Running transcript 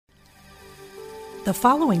The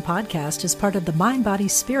following podcast is part of the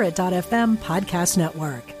MindBodySpirit.fm podcast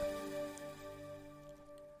network.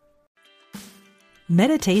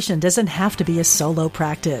 Meditation doesn't have to be a solo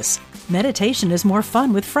practice. Meditation is more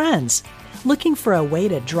fun with friends. Looking for a way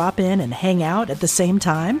to drop in and hang out at the same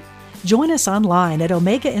time? Join us online at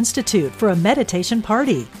Omega Institute for a meditation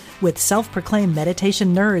party with self-proclaimed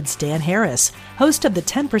meditation nerds Dan Harris, host of the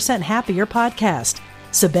 10% Happier podcast,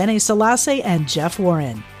 Stabile Selassie, and Jeff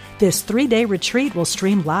Warren. This 3-day retreat will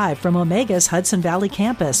stream live from Omega's Hudson Valley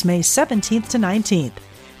campus May 17th to 19th.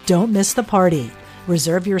 Don't miss the party.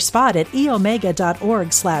 Reserve your spot at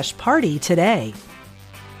eomega.org/party today.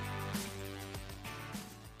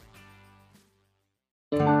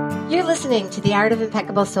 You're listening to The Art of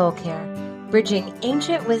Impeccable Soul Care, bridging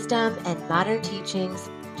ancient wisdom and modern teachings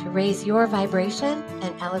to raise your vibration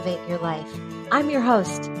and elevate your life. I'm your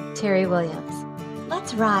host, Terry Williams.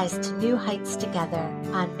 Let's rise to new heights together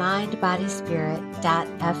on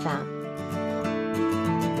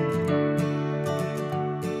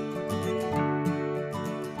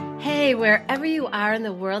MindBodySpirit.fm. Hey, wherever you are in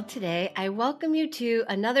the world today, I welcome you to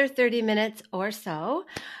another 30 minutes or so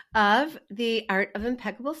of the Art of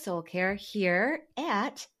Impeccable Soul Care here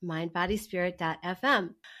at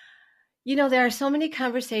MindBodySpirit.fm. You know, there are so many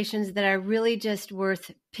conversations that are really just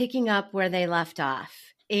worth picking up where they left off.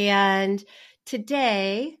 And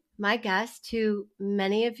today, my guest, who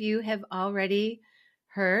many of you have already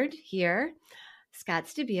heard here, Scott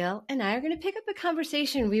Stabile, and I are going to pick up a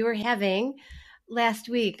conversation we were having last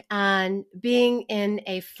week on being in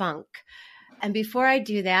a funk. And before I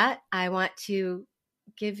do that, I want to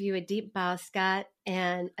give you a deep bow, Scott,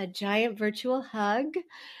 and a giant virtual hug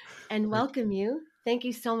and welcome you. Thank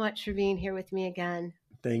you so much for being here with me again.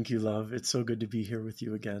 Thank you, love. It's so good to be here with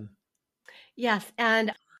you again. Yes,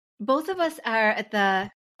 and both of us are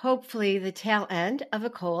at hopefully the tail end of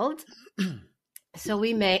a cold, so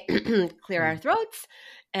we may clear our throats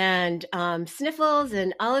and sniffles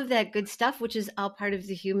and all of that good stuff, which is all part of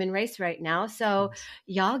the human race right now. So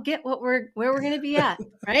y'all get where we're going to be at,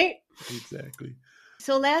 right? Exactly.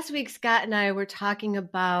 So last week, Scott and I were talking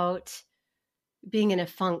about being in a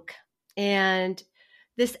funk, and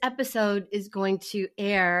this episode is going to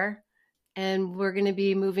air, and we're going to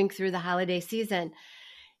be moving through the holiday season.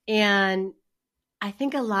 And I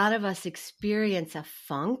think a lot of us experience a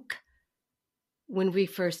funk when we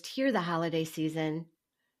first hear the holiday season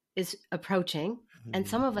is approaching, and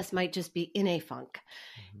some of us might just be in a funk.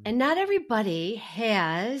 And not everybody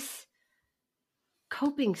has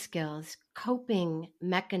coping skills, coping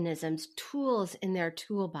mechanisms, tools in their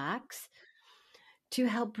toolbox to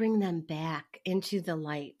help bring them back into the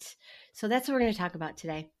light. So that's what we're going to talk about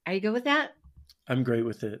today. Are you good with that? I'm great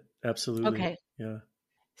with it. Absolutely. Okay. Yeah.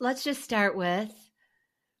 Let's just start with,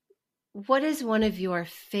 what is one of your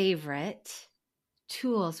favorite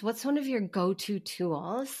tools? What's one of your go-to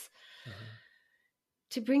tools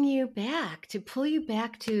to bring you back, to pull you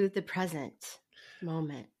back to the present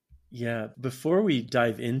moment? Yeah. Before we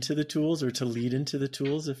dive into the tools, or to lead into the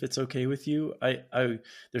tools, if it's okay with you,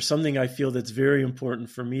 there's something I feel that's very important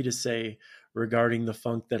for me to say regarding the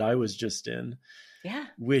funk that I was just in. Yeah.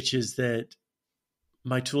 Which is that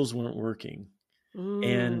my tools weren't working.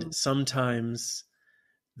 And sometimes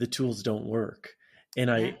the tools don't work.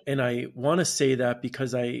 And I want to say that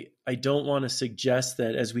because I don't want to suggest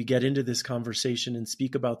that as we get into this conversation and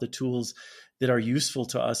speak about the tools that are useful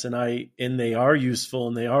to us, and they are useful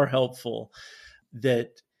and they are helpful,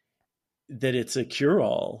 that it's a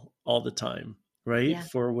cure-all all the time, right? Yeah.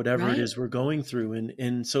 For whatever it is we're going through.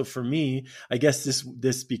 And so for me, I guess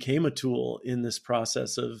this became a tool in this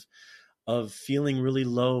process of feeling really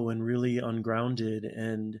low and really ungrounded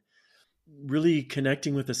and really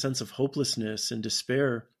connecting with a sense of hopelessness and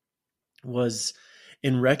despair, was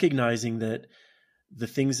in recognizing that the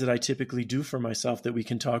things that I typically do for myself that we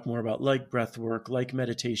can talk more about, like breath work, like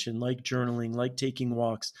meditation, like journaling, like taking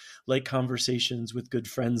walks, like conversations with good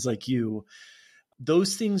friends like you,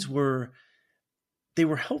 those things were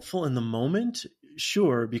helpful in the moment.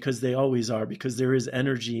 Sure, because they always are, because there is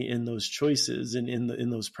energy in those choices and in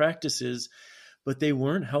those practices, but they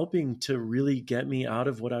weren't helping to really get me out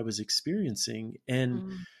of what I was experiencing.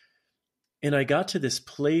 And I got to this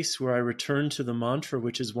place where I returned to the mantra,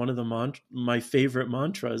 which is one of my favorite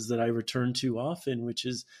mantras that I return to often, which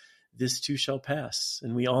is, "This too shall pass."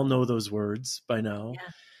 And we all know those words by now.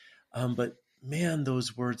 Yeah. But man,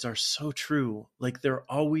 those words are so true. Like, they're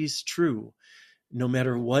always true. No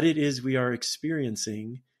matter what it is we are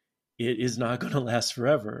experiencing, it is not going to last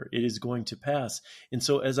forever. It is going to pass. And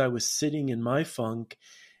so as I was sitting in my funk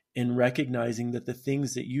and recognizing that the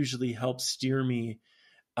things that usually help steer me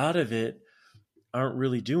out of it aren't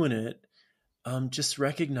really doing it, just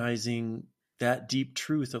recognizing that deep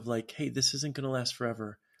truth of like, hey, this isn't going to last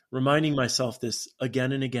forever. Reminding myself this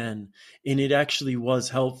again and again. And it actually was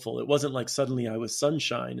helpful. It wasn't like suddenly I was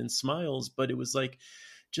sunshine and smiles, but it was like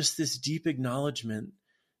just this deep acknowledgement.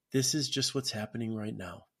 This is just what's happening right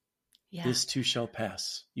now. Yeah. This too shall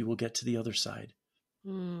pass. You will get to the other side.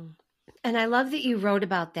 Mm. And I love that you wrote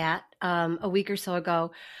about that a week or so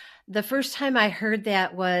ago. The first time I heard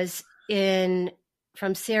that was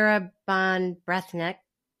from Sarah Bon Brethnick.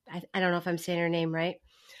 I don't know if I'm saying her name right,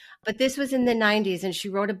 but this was in the 90s, and she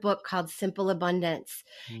wrote a book called Simple Abundance.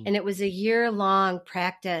 And it was a year-long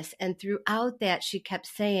practice. And throughout that, she kept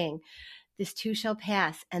saying, this too shall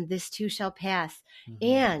pass, and this too shall pass,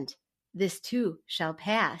 and this too shall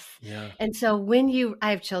pass. Yeah. And so I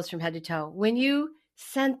have chills from head to toe. When you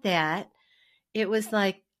sent that, it was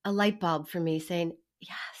like a light bulb for me saying,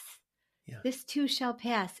 yes, this too shall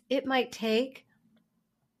pass. It might take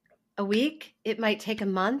a week. It might take a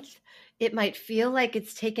month. It might feel like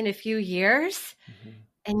it's taken a few years,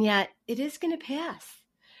 and yet it is going to pass.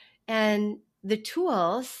 And the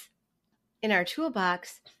tools in our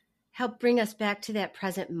toolbox help bring us back to that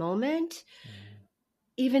present moment,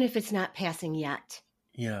 even if it's not passing yet.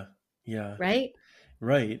 Yeah. Yeah. Right?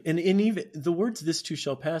 Right. And even the words, this too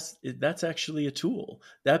shall pass, that's actually a tool.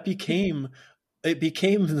 That became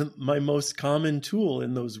my most common tool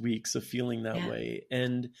in those weeks of feeling that way.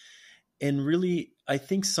 And really, I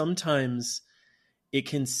think sometimes it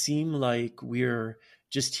can seem like we're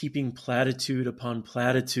just heaping platitude upon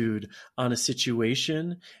platitude on a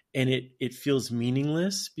situation, and it feels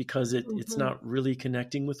meaningless because it's not really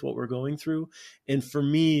connecting with what we're going through. And for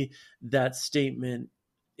me, that statement,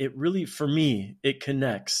 it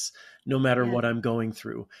connects no matter what I'm going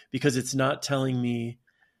through, because it's not telling me,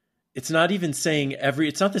 it's not even saying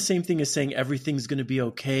it's not the same thing as saying everything's going to be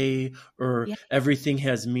okay or everything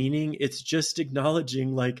has meaning. It's just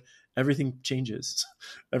acknowledging like everything changes,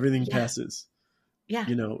 everything passes. Yeah.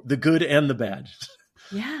 The good and the bad,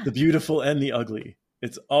 the beautiful and the ugly.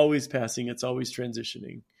 It's always passing. It's always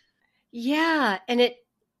transitioning. Yeah. And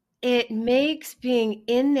it makes being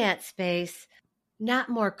in that space not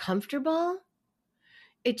more comfortable.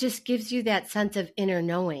 It just gives you that sense of inner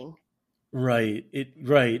knowing. Right.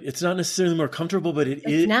 It's not necessarily more comfortable, but it's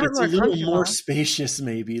a little more spacious,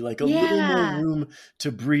 maybe, like a little more room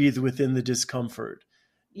to breathe within the discomfort.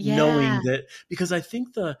 Knowing that, because I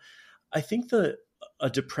think a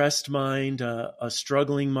depressed mind, a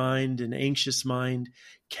struggling mind, an anxious mind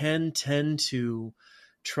can tend to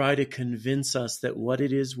try to convince us that what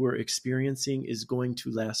it is we're experiencing is going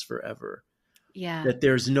to last forever. Yeah. That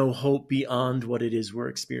there's no hope beyond what it is we're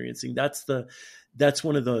experiencing. That's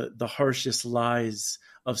one of the harshest lies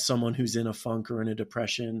of someone who's in a funk or in a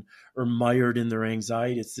depression or mired in their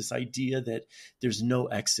anxiety. It's this idea that there's no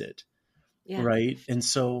exit, right? And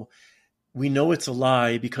so we know it's a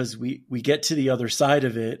lie because we get to the other side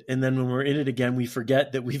of it. And then when we're in it again, we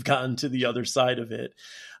forget that we've gotten to the other side of it.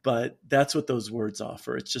 But that's what those words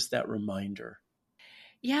offer. It's just that reminder.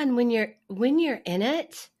 Yeah. And when you're in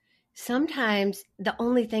it, sometimes the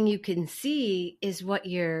only thing you can see is what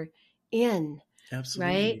you're in.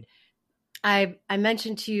 Absolutely. Right? I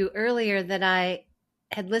mentioned to you earlier that I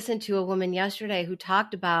had listened to a woman yesterday who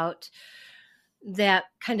talked about that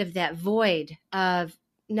kind of that void of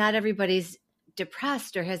not everybody's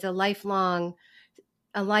depressed or has a lifelong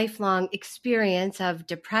experience of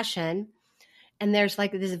depression. And there's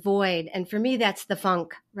like this void. And for me, that's the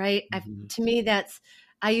funk, right? To me,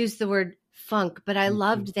 I use the word funk, but I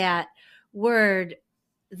loved that word,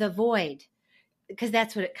 the void, because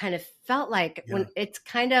that's what it kind of felt like. When it's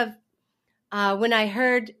kind of, when I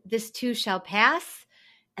heard this too shall pass,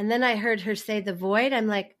 and then I heard her say the void, I'm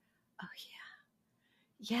like, oh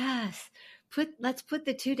yeah, yes. Let's put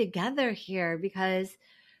the two together here, because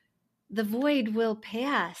the void will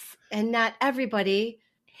pass, and not everybody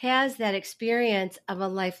has that experience of a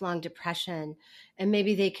lifelong depression. And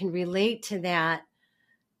maybe they can relate to that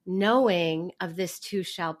knowing of this too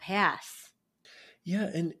shall pass. Yeah.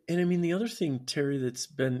 And I mean, the other thing, Terry,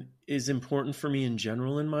 is important for me in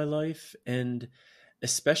general in my life, and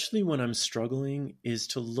especially when I'm struggling, is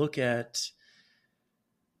to look at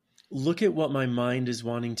what my mind is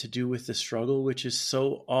wanting to do with the struggle, which is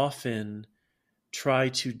so often try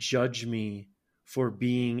to judge me for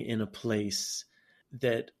being in a place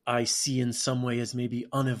that I see in some way as maybe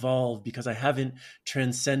unevolved, because I haven't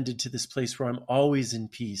transcended to this place where I'm always in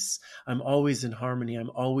peace, I'm always in harmony, I'm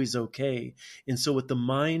always okay. And so what the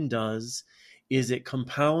mind does is it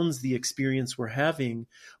compounds the experience we're having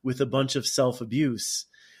with a bunch of self-abuse,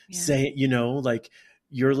 saying, like,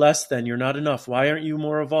 you're less than, you're not enough. Why aren't you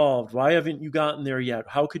more evolved? Why haven't you gotten there yet?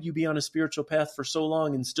 How could you be on a spiritual path for so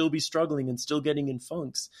long and still be struggling and still getting in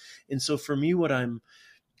funks? And so for me, what I'm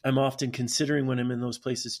often considering when I'm in those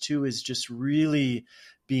places too is just really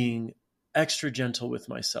being extra gentle with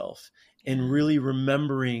myself and really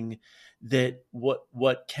remembering that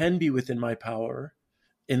what can be within my power,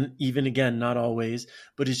 and even again, not always,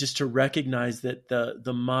 but is just to recognize that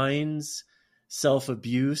the mind's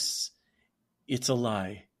self-abuse, it's a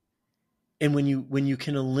lie. And when you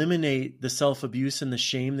can eliminate the self-abuse and the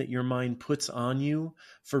shame that your mind puts on you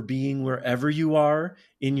for being wherever you are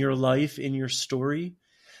in your life, in your story,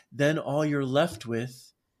 then all you're left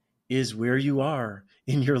with is where you are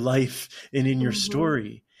in your life and in your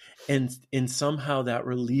story. And somehow that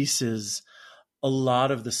releases a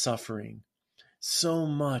lot of the suffering. So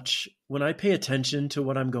much when I pay attention to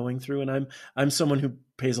what I'm going through, and I'm someone who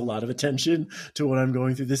pays a lot of attention to what I'm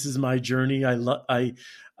going through. This is my journey. I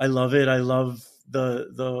love it. I love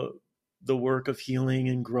the work of healing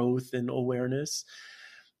and growth and awareness.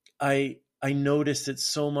 I notice that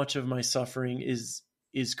so much of my suffering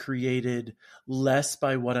is created less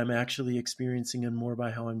by what I'm actually experiencing and more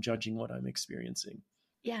by how I'm judging what I'm experiencing.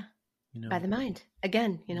 Yeah. By the mind.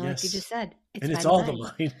 Again, like you just said. It's all the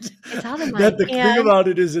mind. It's all the mind. The thing about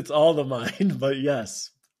it is it's all the mind, but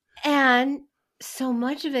yes. And so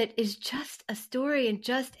much of it is just a story and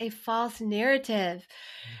just a false narrative.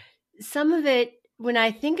 Some of it, when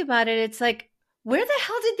I think about it, it's like, where the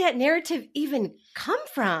hell did that narrative even come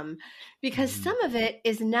from? Because some of it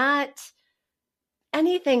is not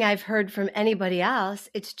anything I've heard from anybody else.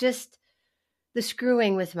 It's just the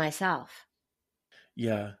screwing with myself.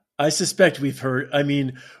 Yeah. I suspect we've heard,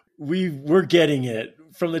 we're getting it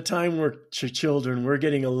from the time we're children. We're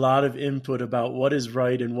getting a lot of input about what is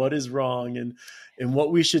right and what is wrong and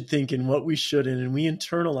what we should think and what we shouldn't. And we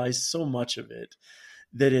internalize so much of it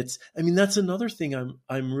that that's another thing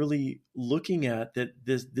I'm really looking at, that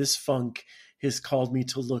this funk has called me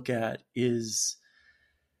to look at, is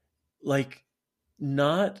like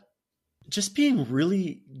not just being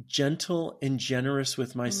really gentle and generous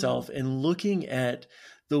with myself and looking at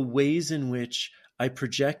the ways in which I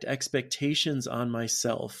project expectations on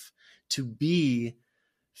myself to be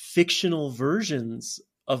fictional versions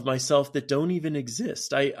of myself that don't even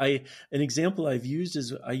exist. An example I've used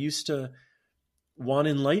is I used to want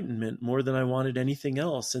enlightenment more than I wanted anything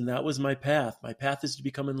else. And that was my path. My path is to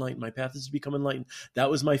become enlightened. My path is to become enlightened. That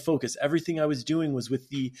was my focus. Everything I was doing was with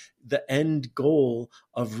the end goal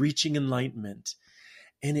of reaching enlightenment.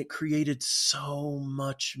 And it created so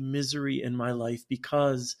much misery in my life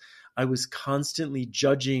because I was constantly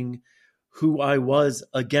judging who I was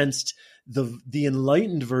against the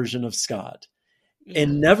enlightened version of Scott.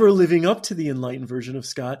 And never living up to the enlightened version of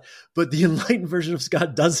Scott. But the enlightened version of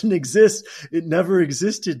Scott doesn't exist. It never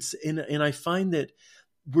existed. And I find that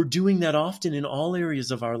we're doing that often in all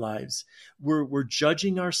areas of our lives. We're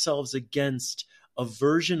judging ourselves against a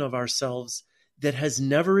version of ourselves that has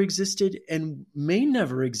never existed and may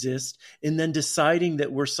never exist, and then deciding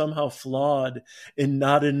that we're somehow flawed and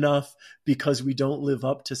not enough because we don't live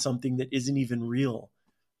up to something that isn't even real.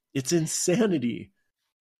 It's insanity.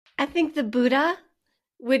 I think the Buddha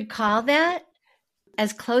would call that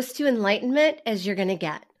as close to enlightenment as you're going to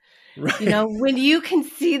get. Right. When you can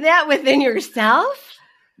see that within yourself,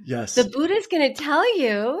 yes, the Buddha's going to tell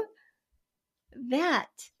you that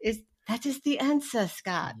is the answer,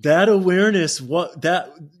 Scott. That awareness,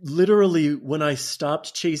 literally, when I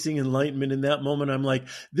stopped chasing enlightenment in that moment, I'm like,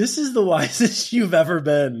 this is the wisest you've ever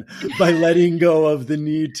been by letting go of the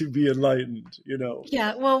need to be enlightened,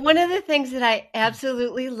 Yeah. Well, one of the things that I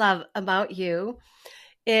absolutely love about you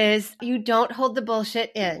is you don't hold the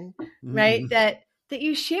bullshit in, right? That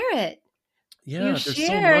you share it. Yeah, you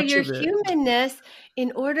share your humanness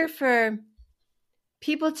in order for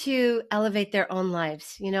people to elevate their own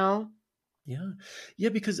lives, Yeah,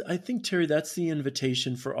 because I think, Terry, that's the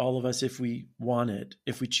invitation for all of us if we want it,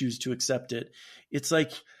 if we choose to accept it. It's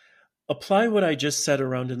like, apply what I just said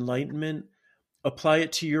around enlightenment, apply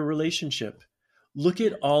it to your relationship. Look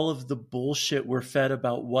at all of the bullshit we're fed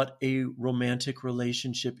about what a romantic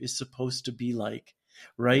relationship is supposed to be like,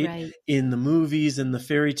 right? In the movies and the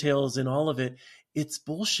fairy tales and all of it, it's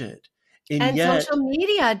bullshit. And yet, social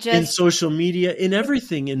media, in social media, in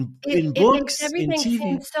everything, in books, it makes everything in TV,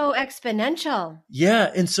 seem so exponential.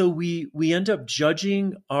 Yeah, and so we end up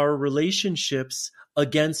judging our relationships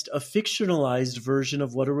against a fictionalized version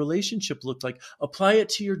of what a relationship looked like. Apply it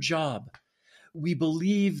to your job. We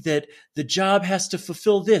believe that the job has to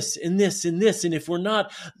fulfill this and this and this, and if we're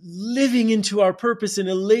not living into our purpose and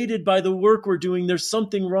elated by the work we're doing, there's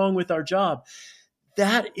something wrong with our job.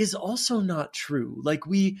 that is also not true. Like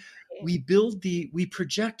we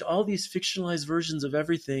project all these fictionalized versions of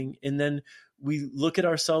everything, and then we look at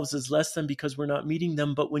ourselves as less than because we're not meeting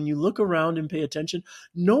them. But when you look around and pay attention,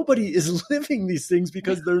 nobody is living these things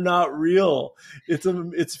because they're not real.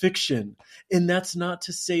 It's fiction. And that's not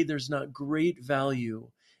to say there's not great value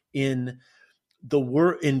in the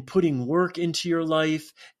work, in putting work into your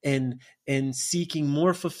life, and seeking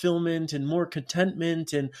more fulfillment and more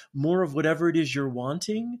contentment and more of whatever it is you're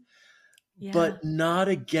wanting, but not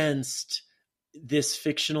against this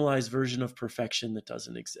fictionalized version of perfection that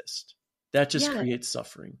doesn't exist. That just creates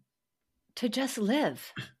suffering. To just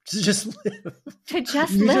live. To just live. To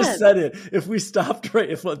just you live. You just said it. If we stopped, right?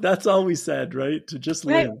 If that's all we said, right? To just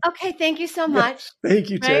live. Okay. Thank you so much. Thank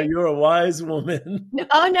you, Terry. You're a wise woman.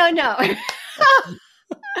 Oh, no.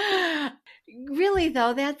 Really,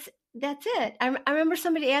 though, that's it. I remember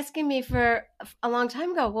somebody asking me for a long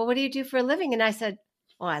time ago, well, what do you do for a living? And I said,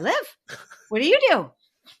 well, I live. What do you do?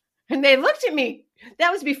 And they looked at me.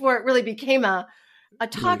 That was before it really became a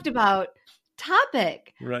talked about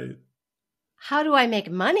topic. Right. How do I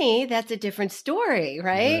make money? That's a different story,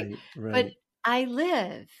 right? But I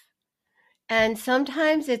live. And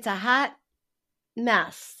sometimes it's a hot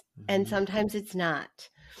mess, and sometimes it's not.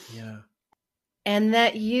 Yeah. And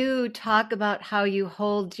that you talk about how you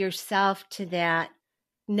hold yourself to that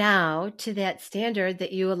now, to that standard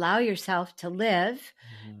that you allow yourself to live.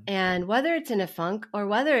 And whether it's in a funk or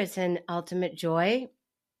whether it's in ultimate joy,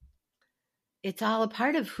 it's all a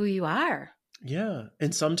part of who you are. Yeah.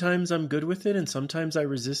 And sometimes I'm good with it, and sometimes I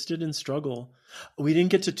resist it and struggle. We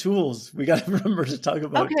didn't get to tools. We got to remember to talk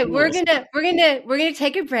about tools. We're gonna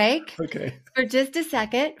take a break for just a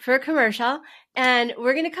second for a commercial, and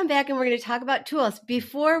we're gonna come back and we're gonna talk about tools.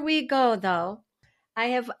 Before we go, though, I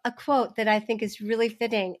have a quote that I think is really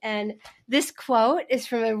fitting. And this quote is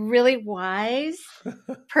from a really wise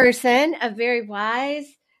person, a very wise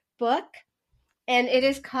book, and it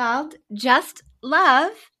is called Just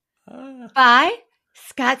Love by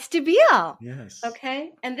Stabile. Yes.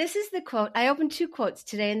 Okay. And this is the quote. I opened 2 quotes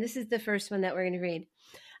today, and this is the first one that we're going to read.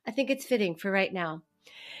 I think it's fitting for right now.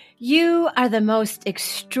 You are the most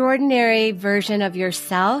extraordinary version of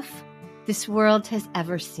yourself this world has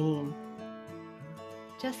ever seen.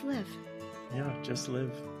 Just live. Yeah, just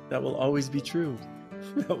live. That will always be true.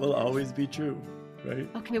 That will always be true, right?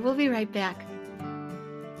 Okay, we'll be right back.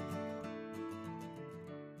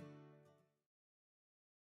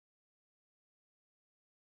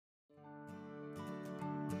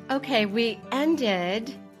 Okay, we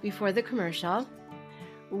ended before the commercial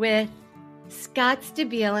with Scott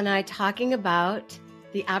Stabile and I talking about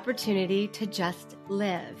the opportunity to just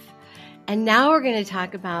live. And now we're going to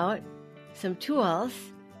talk about some tools,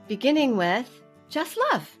 beginning with just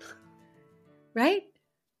love, right?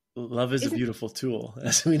 Love is a beautiful tool,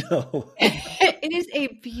 as we know. It is a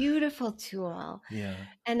beautiful tool. Yeah.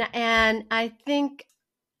 And I think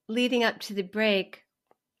leading up to the break,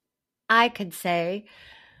 I could say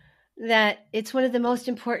that it's one of the most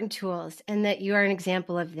important tools, and that you are an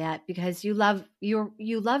example of that, because you love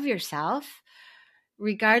yourself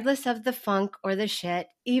regardless of the funk or the shit,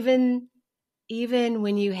 even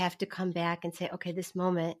when you have to come back and say, okay, this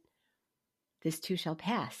moment, this too shall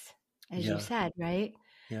pass, as you said, right?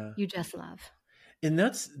 Yeah. You just love. And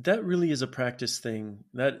that really is a practice thing.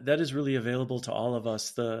 That is really available to all of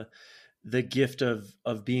us, the gift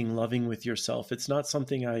of being loving with yourself. It's not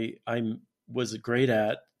something I was great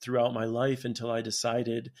at throughout my life until I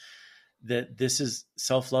decided that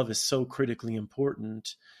self-love is so critically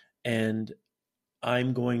important, and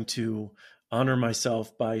I'm going to honor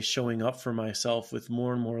myself by showing up for myself with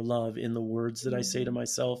more and more love in the words that I say to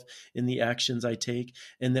myself, in the actions I take.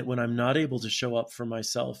 And that when I'm not able to show up for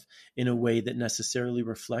myself in a way that necessarily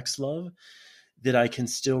reflects love, that I can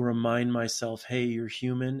still remind myself, hey, you're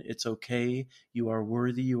human. It's okay. You are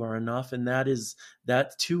worthy. You are enough. And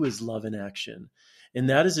that too is love in action. And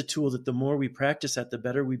that is a tool that the more we practice at, the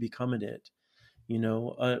better we become at it.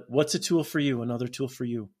 What's a tool for you? Another tool for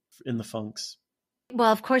you in the funks?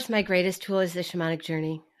 Well, of course, my greatest tool is the shamanic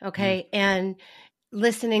journey. Okay. And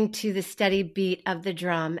listening to the steady beat of the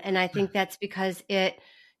drum. And I think that's because it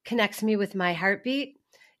connects me with my heartbeat.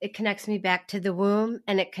 It connects me back to the womb,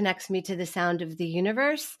 and it connects me to the sound of the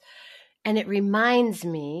universe. And it reminds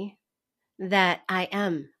me that I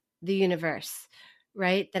am the universe,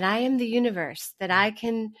 right? That I am the universe, that I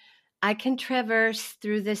can traverse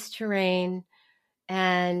through this terrain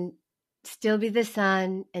and still be the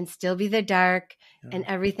sun and still be the dark, and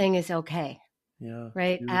everything is okay. Yeah.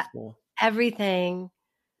 Right. Beautiful. Everything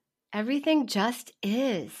just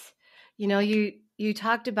is. You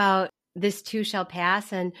talked about this too shall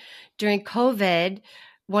pass. And during COVID,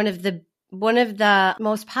 one of the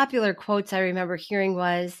most popular quotes I remember hearing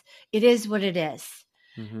was, "It is what it is."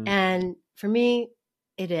 Mm-hmm. And for me,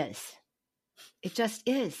 it is. It just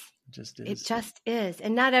is. It just is.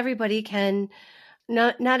 And not everybody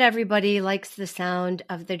likes the sound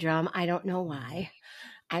of the drum. I don't know why.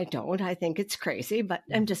 I don't. I think it's crazy, but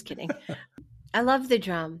I'm just kidding. I love the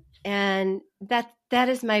drum. And that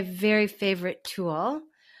is my very favorite tool.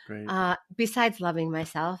 Great. Besides loving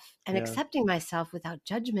myself and accepting myself without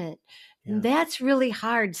judgment. Yeah. And that's really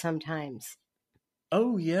hard sometimes.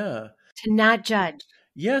 Oh, yeah. To not judge.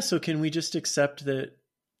 Yeah. So can we just accept that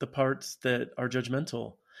the parts that are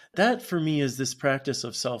judgmental? That for me is this practice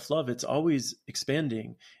of self-love. It's always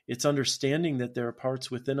expanding. It's understanding that there are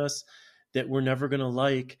parts within us that we're never going to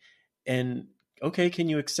like. And okay, can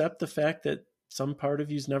you accept the fact that some part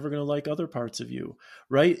of you is never going to like other parts of you,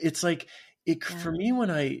 right? It's like, for me, when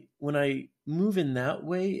I move in that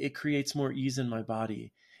way, it creates more ease in my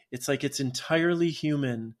body. It's like, it's entirely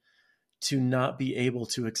human to not be able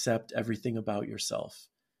to accept everything about yourself.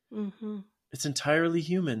 Mm-hmm. It's entirely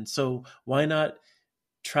human. So why not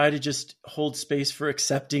try to just hold space for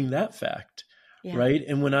accepting that fact, right?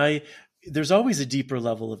 And there's always a deeper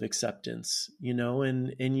level of acceptance,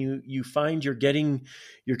 and you find you're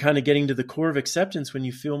kind of getting to the core of acceptance when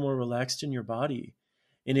you feel more relaxed in your body.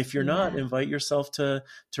 And if you're not, invite yourself to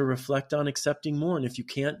reflect on accepting more. And if you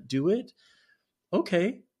can't do it,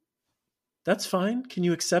 okay, that's fine. Can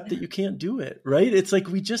you accept that you can't do it? Right? It's like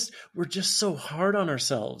we're just so hard on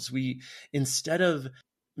ourselves. Instead of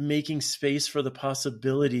making space for the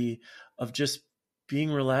possibility of just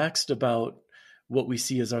being relaxed about what we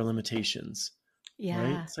see as our limitations. Yeah.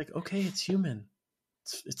 Right? It's like, okay, it's human.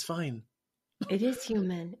 It's fine. It is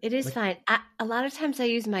human. It is fine. A lot of times I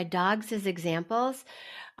use my dogs as examples,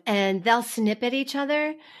 and they'll snip at each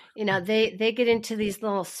other. They get into these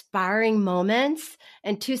little sparring moments,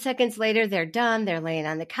 and 2 seconds later they're done. They're laying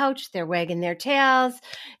on the couch. They're wagging their tails.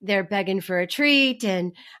 They're begging for a treat.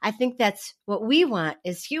 And I think that's what we want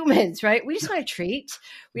as humans, right? We just want a treat.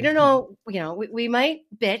 We don't know, we might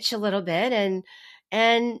bitch a little bit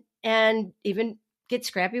and even get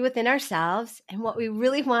scrappy within ourselves. And what we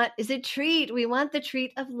really want is a treat. We want the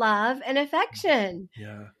treat of love and affection.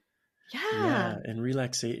 Yeah. Yeah. And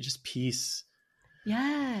relaxation, just peace.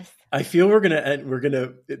 Yes. I feel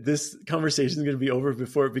this conversation is going to be over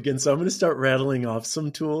before it begins. So I'm going to start rattling off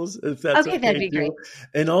some tools, if that's okay. That'd be great.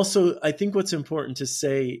 And also, I think what's important to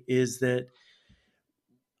say is that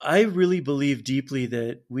I really believe deeply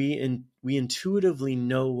that we intuitively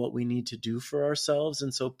know what we need to do for ourselves.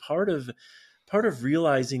 And so part of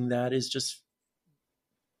realizing that is just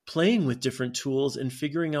playing with different tools and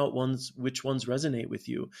figuring out which ones resonate with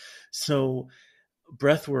you. So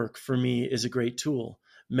breath work for me is a great tool.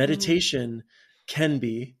 Meditation can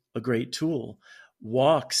be a great tool.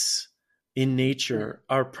 Walks in nature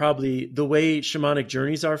are probably the way shamanic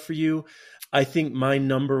journeys are for you. I think my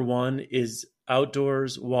number one is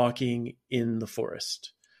outdoors walking in the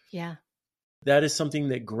forest. Yeah. That is something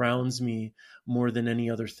that grounds me more than any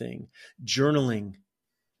other thing. Journaling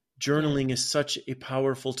is such a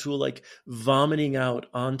powerful tool, like vomiting out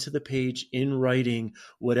onto the page in writing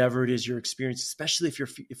whatever it is you're experiencing, especially if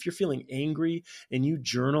you're feeling angry and you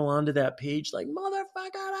journal onto that page like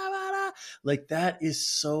motherfucker, like that is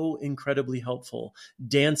so incredibly helpful.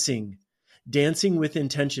 Dancing with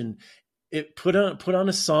intention. Put on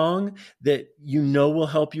a song that will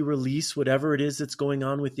help you release whatever it is that's going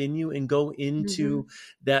on within you and go into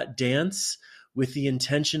that dance with the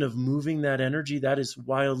intention of moving that energy. That is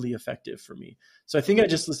wildly effective for me. So I think I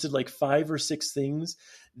just listed like 5 or 6 things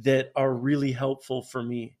that are really helpful for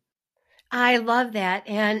me. I love that.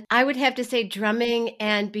 And I would have to say drumming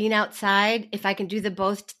and being outside, if I can do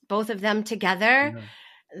both of them together,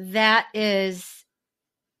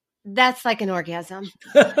 that's like an orgasm,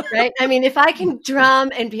 right? I mean, if I can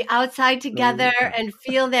drum and be outside together and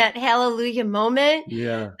feel that hallelujah moment,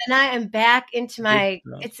 then I am back into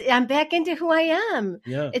I'm back into who I am.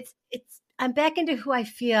 Yeah. I'm back into who I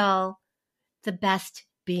feel the best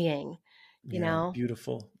being, you know?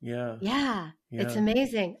 Beautiful. Yeah. Yeah. It's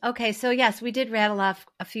amazing. Okay. So yes, we did rattle off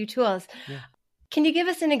a few tools. Yeah. Can you give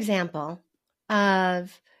us an example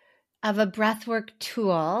of a breathwork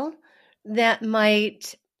tool that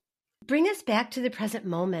might bring us back to the present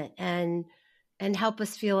moment and help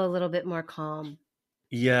us feel a little bit more calm?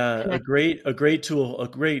 Yeah, a great tool, a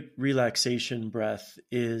great relaxation breath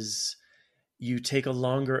is you take a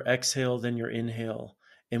longer exhale than your inhale.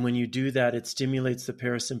 And when you do that, it stimulates the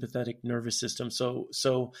parasympathetic nervous system.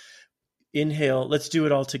 So inhale, let's do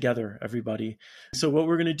it all together, everybody. So what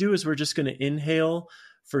we're going to do is we're just going to inhale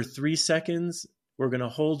for 3 seconds. We're going to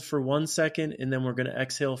hold for 1 second, and then we're going to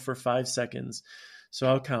exhale for 5 seconds. So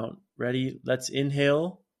I'll count. Ready? Let's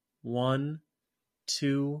inhale. 1,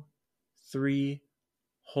 2, 3.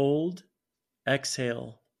 Hold.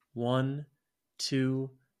 Exhale. 1, 2,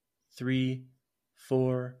 3,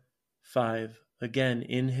 4, 5. Again,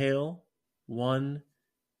 inhale. 1,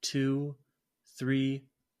 2, 3.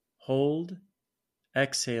 Hold.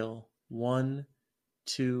 Exhale. 1,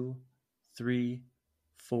 2, 3,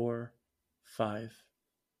 4, 5.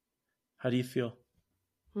 How do you feel?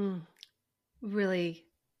 Really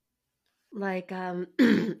like a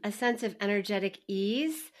sense of energetic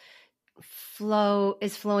ease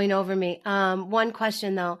is flowing over me. One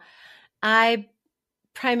question though, I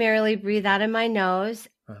primarily breathe out of my nose,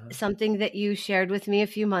 something that you shared with me a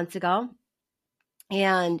few months ago.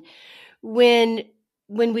 And when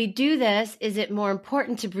we do this, is it more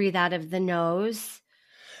important to breathe out of the nose?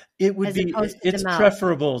 It would be, it's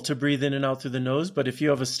preferable to breathe in and out through the nose, but if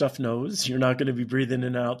you have a stuffed nose, you're not going to be breathing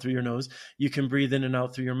in and out through your nose. You can breathe in and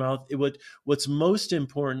out through your mouth. What's most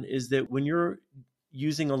important is that when you're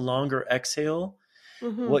using a longer exhale,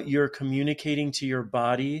 what you're communicating to your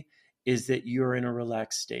body is that you're in a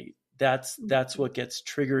relaxed state. That's what gets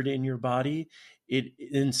triggered in your body.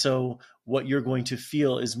 And so what you're going to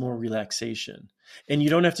feel is more relaxation. And you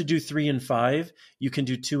don't have to do 3 and 5. You can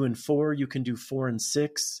do 2 and 4. You can do 4 and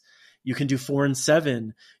 6. You can do 4 and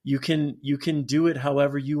 7. You can do it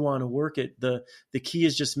however you want to work it. The key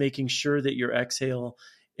is just making sure that your exhale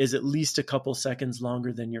is at least a couple seconds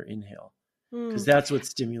longer than your inhale, because that's what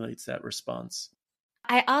stimulates that response.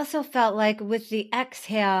 I also felt like with the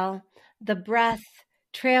exhale, the breath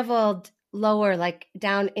traveled lower, like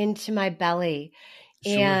down into my belly.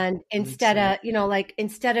 Sure. And instead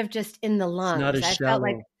of just in the lungs, I felt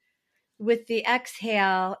like with the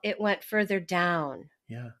exhale, it went further down.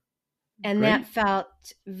 Yeah. And great. That felt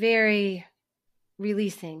very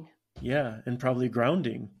releasing. Yeah. And probably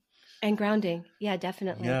grounding. Yeah,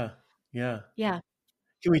 definitely. Yeah.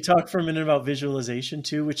 Can we talk for a minute about visualization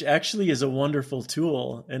too, which actually is a wonderful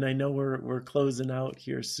tool? And I know we're closing out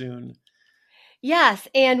here soon. Yes.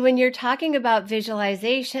 And when you're talking about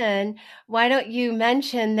visualization, why don't you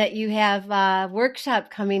mention that you have a workshop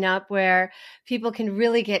coming up where people can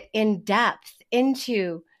really get in depth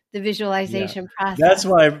into the visualization process? That's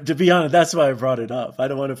why, to be honest, that's why I brought it up. I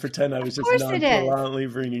don't want to pretend I was just nonchalantly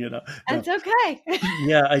bringing it up. No. That's okay.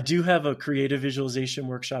 Yeah, I do have a creative visualization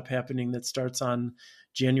workshop happening that starts on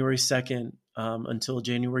January 2nd until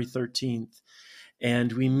January 13th.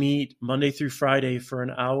 And we meet Monday through Friday for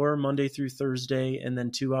an hour, Monday through Thursday, and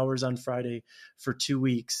then 2 hours on Friday for 2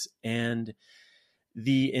 weeks. And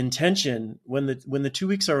the intention, when the 2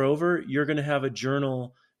 weeks are over, you're going to have a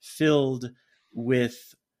journal filled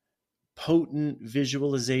with potent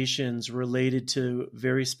visualizations related to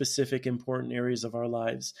very specific, important areas of our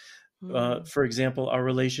lives. For example, our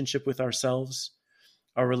relationship with ourselves,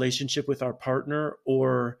 our relationship with our partner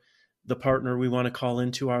or the partner we want to call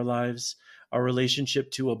into our lives, our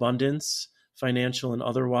relationship to abundance, financial and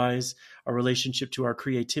otherwise, our relationship to our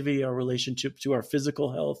creativity, our relationship to our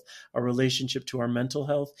physical health, our relationship to our mental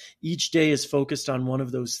health. Each day is focused on one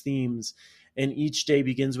of those themes. And each day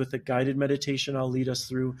begins with a guided meditation I'll lead us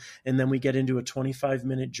through. And then we get into a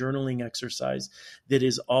 25-minute journaling exercise that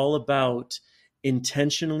is all about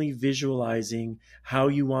intentionally visualizing how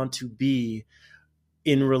you want to be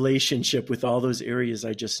in relationship with all those areas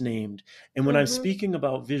I just named. And when I'm speaking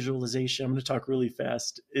about visualization, I'm going to talk really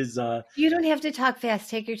fast. You don't have to talk fast.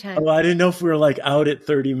 Take your time. Oh, I didn't know if we were like out at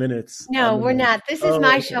 30 minutes. No, we're not. This is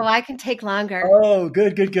my show. I can take longer. Oh,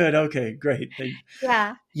 good. Okay, great.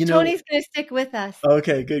 Yeah. Tony's going to stick with us.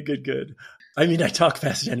 Okay, good. I mean, I talk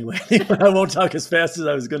fast anyway. I won't talk as fast as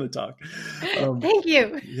I was going to talk. Thank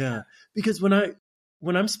you. Yeah, because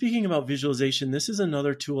when I'm speaking about visualization, this is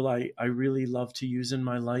another tool I really love to use in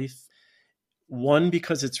my life. 1,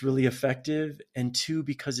 because it's really effective, and 2,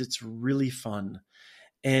 because it's really fun.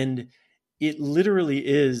 And it literally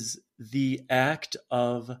is the act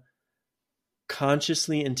of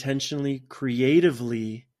consciously, intentionally,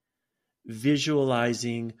 creatively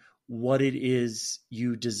visualizing what it is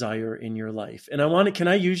you desire in your life. And can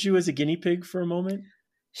I use you as a guinea pig for a moment?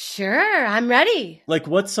 Sure, I'm ready. Like,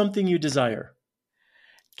 what's something you desire?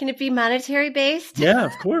 Can it be monetary based? Yeah,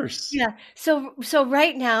 of course. Yeah. So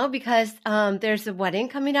right now, because there's a wedding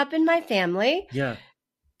coming up in my family, yeah,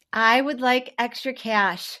 I would like extra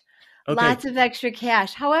cash, lots of extra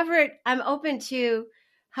cash. However, I'm open to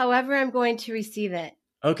however I'm going to receive it.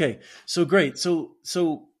 Okay. So great. So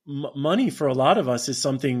money for a lot of us is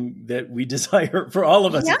something that we desire. For all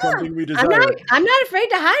of us, it's something we desire. I'm not afraid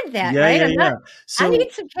to hide that, right? Yeah. So, I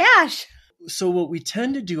need some cash. so what we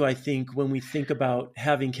tend to do, I think, when we think about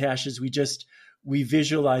having cash is we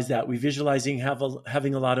visualize that. We visualizing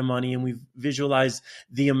having a lot of money, and we visualize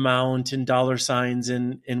the amount and dollar signs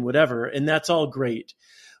and whatever. And that's all great.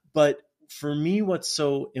 But for me, what's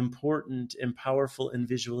so important and powerful in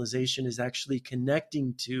visualization is actually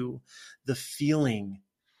connecting to the feeling,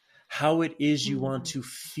 how it is you want to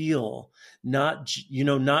feel, not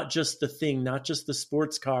just the thing, not just the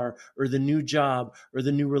sports car or the new job or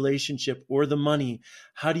the new relationship or the money.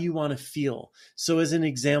 How do you want to feel? So as an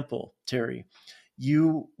example, Terry,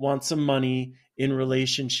 you want some money in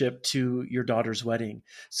relationship to your daughter's wedding.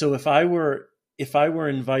 So if I were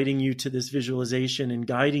inviting you to this visualization and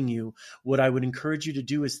guiding you, what I would encourage you to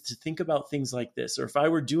do is to think about things like this. Or if I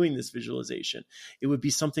were doing this visualization, it would be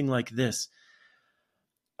something like this.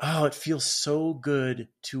 Oh, it feels so good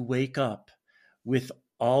to wake up with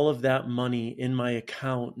all of that money in my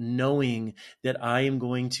account, knowing that I am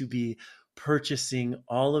going to be purchasing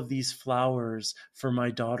all of these flowers for my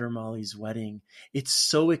daughter Molly's wedding. It's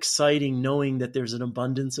so exciting knowing that there's an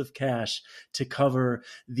abundance of cash to cover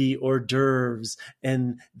the hors d'oeuvres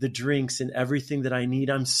and the drinks and everything that I need.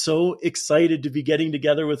 I'm so excited to be getting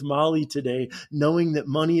together with Molly today, knowing that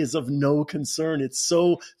money is of no concern. It's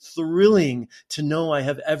so thrilling to know I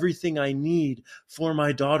have everything I need for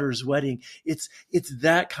my daughter's wedding. It's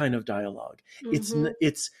that kind of dialogue.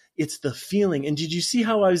 It's the feeling. And did you see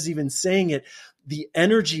how I was even saying it? The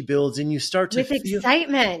energy builds and you start to with feel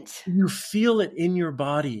excitement. You feel it in your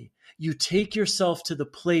body. You take yourself to the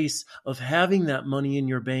place of having that money in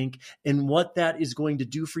your bank and what that is going to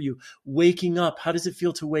do for you. Waking up, how does it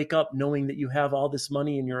feel to wake up knowing that you have all this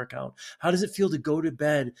money in your account? How does it feel to go to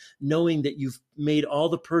bed knowing that you've made all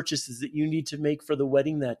the purchases that you need to make for the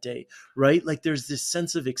wedding that day, right? Like there's this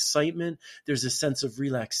sense of excitement. There's a sense of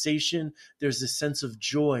relaxation. There's a sense of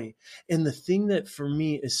joy. And the thing that for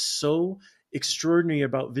me is so extraordinary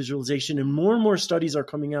about visualization, and more studies are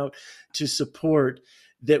coming out to support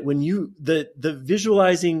that when the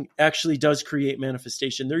visualizing actually does create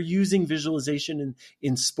manifestation. They're using visualization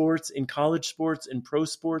in sports, in college sports, in pro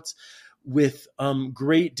sports with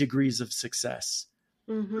great degrees of success.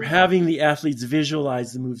 Mm-hmm. Having the athletes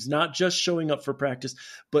visualize the moves, not just showing up for practice,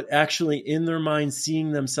 but actually in their mind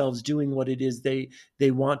seeing themselves doing what it is they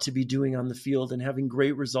want to be doing on the field and having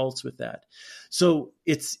great results with that. So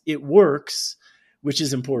it works, which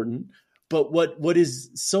is important. But what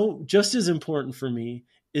is so just as important for me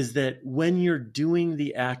is that when you're doing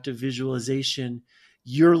the act of visualization,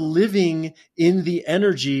 you're living in the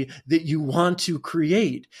energy that you want to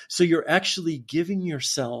create. So you're actually giving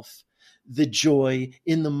yourself the joy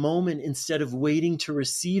in the moment instead of waiting to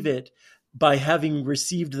receive it by having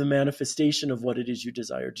received the manifestation of what it is you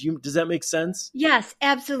desire. Does that make sense? Yes,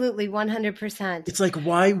 absolutely. 100%. It's like,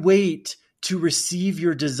 why wait to receive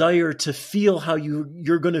your desire to feel how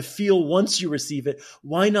you're going to feel once you receive it?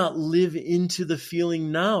 Why not live into the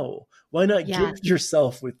feeling now? Why not gift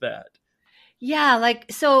yourself with that? Yeah.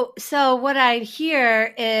 Like, so what I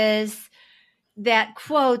hear is that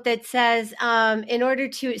quote that says, in order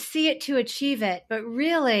to see it, to achieve it, but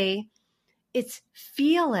really it's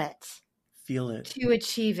feel it to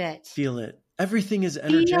achieve it. Feel it. Everything is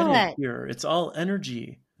energetic here. It's all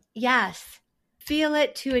energy. Yes. Feel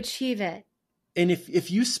it to achieve it. And if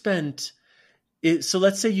you spend it, so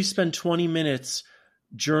let's say you spend 20 minutes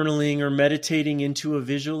journaling or meditating into a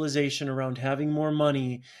visualization around having more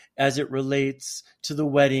money as it relates to the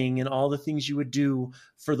wedding and all the things you would do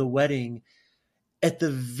for the wedding. At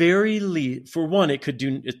the very least, for one, it can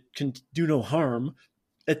do no harm.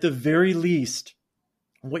 At the very least,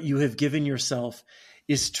 what you have given yourself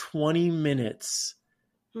is 20 minutes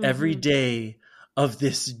every day of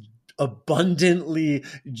this abundantly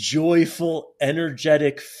joyful,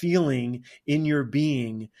 energetic feeling in your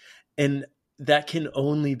being. And that can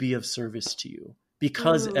only be of service to you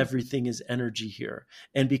because everything is energy here.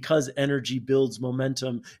 And because energy builds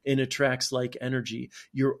momentum and attracts like energy,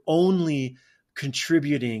 you're only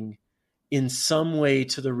contributing in some way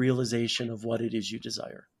to the realization of what it is you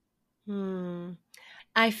desire.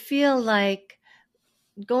 I feel like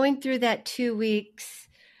going through that 2 weeks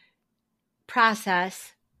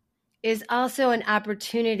process is also an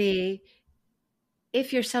opportunity,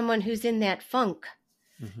 if you're someone who's in that funk,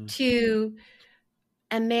 to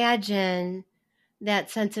imagine that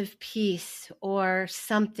sense of peace or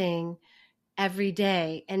something every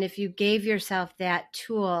day. And if you gave yourself that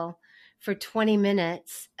tool for 20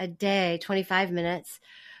 minutes a day, 25 minutes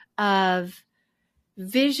of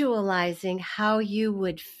visualizing how you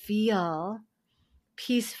would feel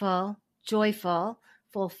peaceful, joyful,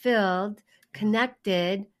 fulfilled,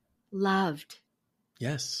 connected, loved.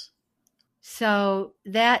 Yes. So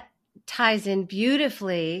that ties in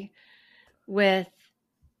beautifully with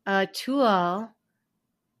a tool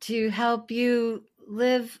to help you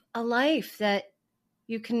live a life that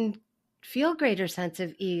you can feel greater sense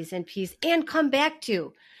of ease and peace and come back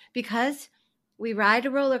to, because we ride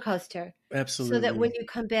a roller coaster. Absolutely. So that when you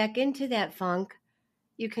come back into that funk,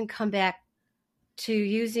 you can come back to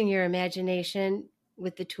using your imagination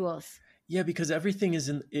with the tools. Yeah, because everything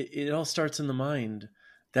is it all starts in the mind.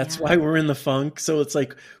 That's why we're in the funk. So it's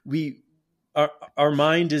like our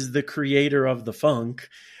mind is the creator of the funk.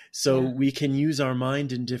 So we can use our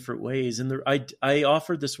mind in different ways. And I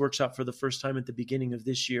offered this workshop for the first time at the beginning of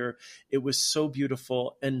this year. It was so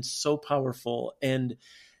beautiful and so powerful. And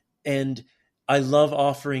I love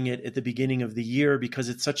offering it at the beginning of the year because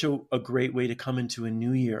it's such a great way to come into a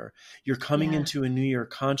new year. You're coming into a new year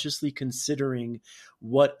consciously considering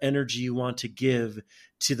what energy you want to give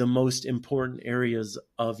to the most important areas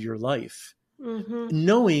of your life. Mm-hmm.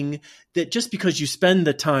 Knowing that just because you spend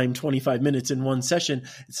the time 25 minutes in one session,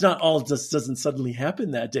 it's not all just doesn't suddenly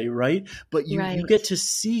happen that day, right? But you get to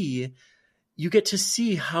see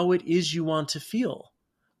how it is you want to feel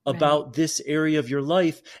about this area of your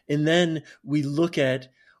life. And then we look at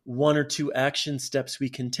 1 or 2 action steps we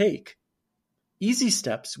can take, easy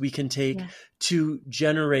steps we can take to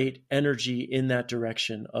generate energy in that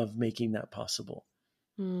direction of making that possible.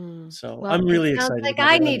 So well, I'm really excited. Like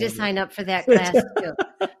I need to sign up for that class too.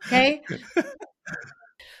 Okay.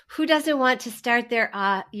 Who doesn't want to start their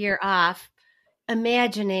year off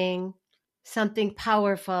imagining something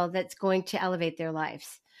powerful that's going to elevate their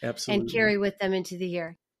lives? Absolutely. And carry with them into the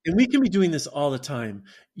year? And we can be doing this all the time.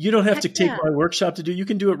 You don't have to take my workshop to do. You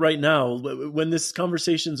can do it right now. When this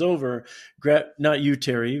conversation's over, not you,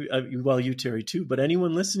 Terry. You, Terry, too. But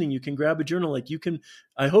anyone listening, you can grab a journal. Like you can.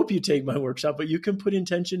 I hope you take my workshop, but you can put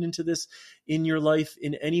intention into this in your life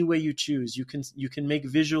in any way you choose. You can make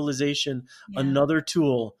visualization another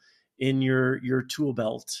tool in your tool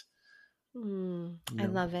belt. I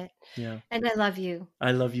love it. Yeah. And I love you.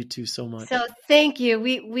 I love you too so much. So thank you.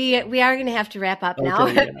 We are going to have to wrap up now.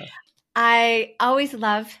 Yeah. I always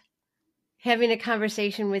love having a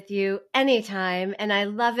conversation with you anytime. And I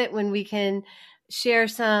love it when we can share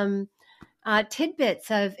some tidbits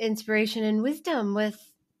of inspiration and wisdom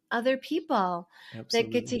with other people that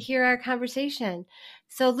get to hear our conversation.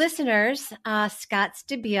 So listeners, Scott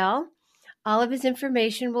Stabile, all of his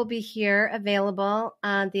information will be here available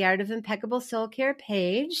on the Art of Impeccable Soul Care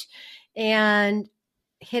page, and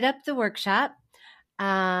hit up the workshop.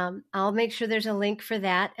 I'll make sure there's a link for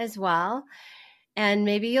that as well. And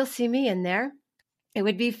maybe you'll see me in there. It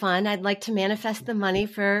would be fun. I'd like to manifest the money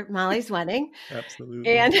for Molly's wedding.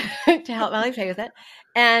 Absolutely. And to help Molly pay with it.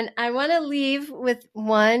 And I want to leave with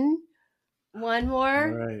one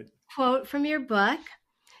more quote from your book.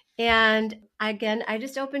 And again, I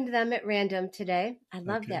just opened them at random today. I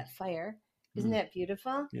love that fire. Isn't that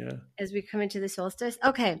beautiful? Yeah. As we come into the solstice.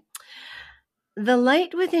 Okay. The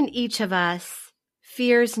light within each of us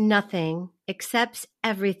fears nothing, accepts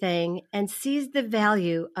everything, and sees the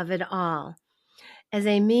value of it all as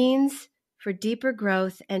a means for deeper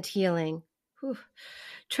growth and healing. Whew.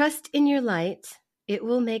 Trust in your light. It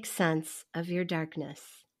will make sense of your darkness.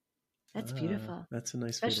 That's beautiful. That's a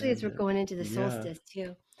nice especially as we're going into the solstice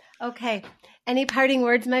too. Okay. Any parting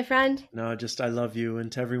words, my friend? No, just I love you.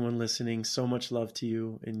 And to everyone listening, so much love to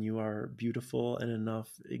you. And you are beautiful and enough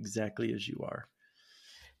exactly as you are.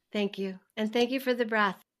 Thank you. And thank you for the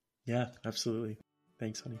breath. Yeah, absolutely.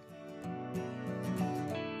 Thanks, honey.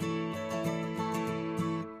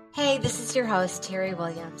 Hey, this is your host, Terry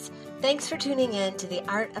Williams. Thanks for tuning in to the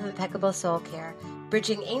Art of Impeccable Soul Care,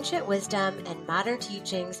 bridging ancient wisdom and modern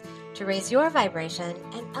teachings to raise your vibration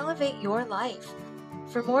and elevate your life.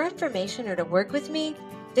 For more information or to work with me,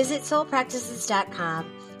 visit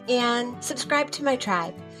soulpractices.com and subscribe to my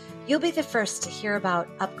tribe. You'll be the first to hear about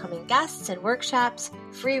upcoming guests and workshops,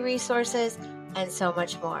 free resources, and so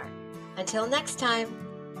much more. Until next time,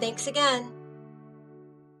 thanks again.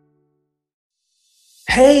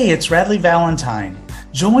 Hey, it's Radley Valentine.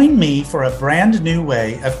 Join me for a brand new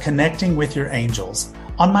way of connecting with your angels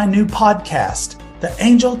on my new podcast, The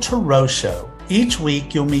Angel Tarot Show. Each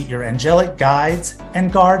week, you'll meet your angelic guides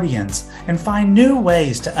and guardians and find new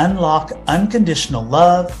ways to unlock unconditional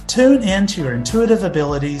love, tune into your intuitive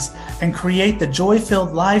abilities, and create the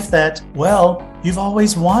joy-filled life that, well, you've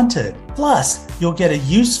always wanted. Plus, you'll get a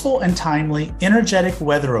useful and timely energetic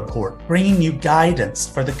weather report, bringing you guidance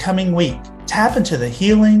for the coming week. Tap into the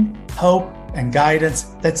healing, hope, and guidance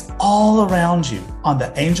that's all around you on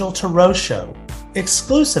the Angel Tarot Show,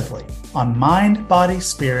 exclusively on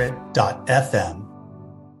mindbodyspirit.fm.